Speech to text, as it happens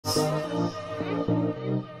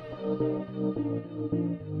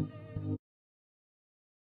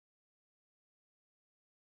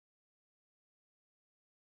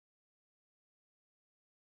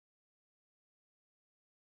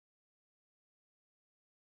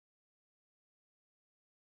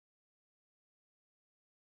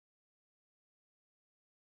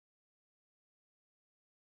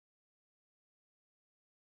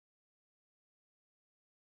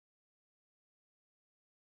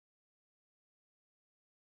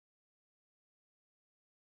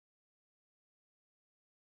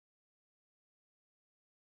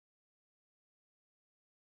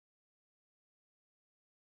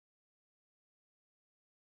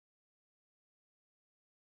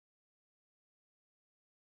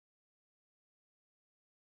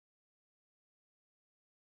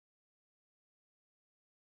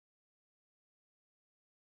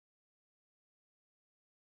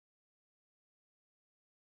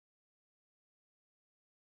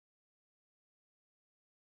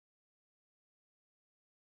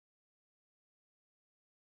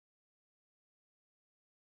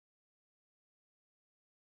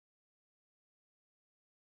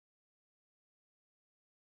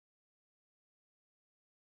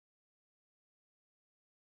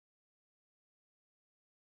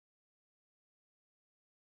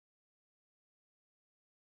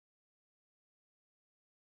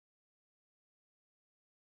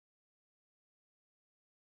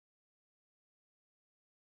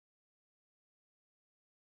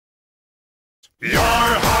Your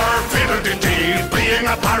heart fiddle-dee-dee. Being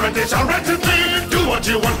a pirate is a recipe. Do what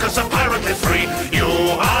you want, cause a pirate is free. You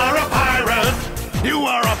are a pirate. You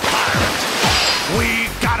are a pirate. We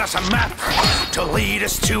got us a map to lead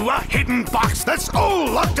us to a hidden box that's all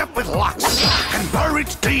locked up with locks and buried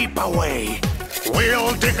deep away.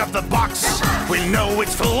 We'll dig up the box. We know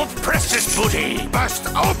it's full of precious booty. Burst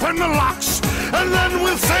open the locks, and then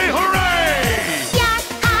we'll say hooray!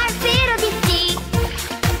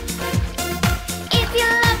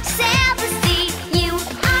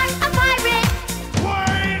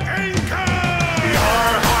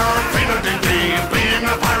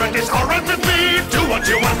 Is horrid to be. Do what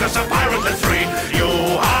you want, cause a pirate is free. You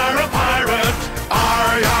are a pirate.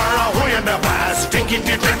 Ahoy in the blast. Dinky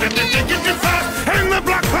fast. Hang the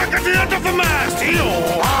black flag at the end of the mast. You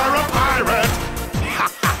are a pirate.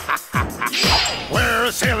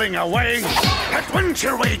 We're sailing away.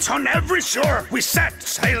 Adventure waits on every shore. We set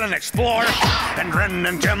sail and explore, and Ren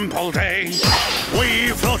and Jump all day.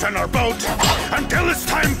 We float on our boat until it's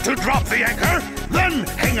time to drop the anchor. Then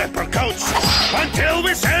hang up our coats until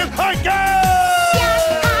we sail again.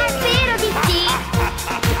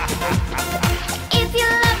 If you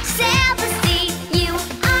love to sail the sea, you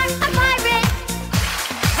are a pirate.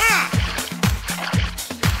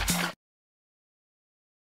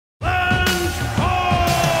 Land ho!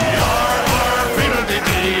 Your heart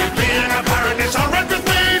fiddle-dee-dee. Being a pirate is a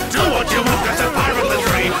recipe. Do what you want, cause a pirate is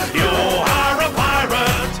free. You are a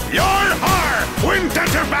pirate. Your heart, wind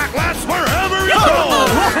at your back, lads, wherever you go.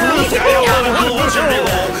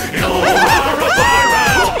 You are a pirate.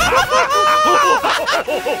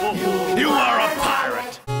 You are a pirate.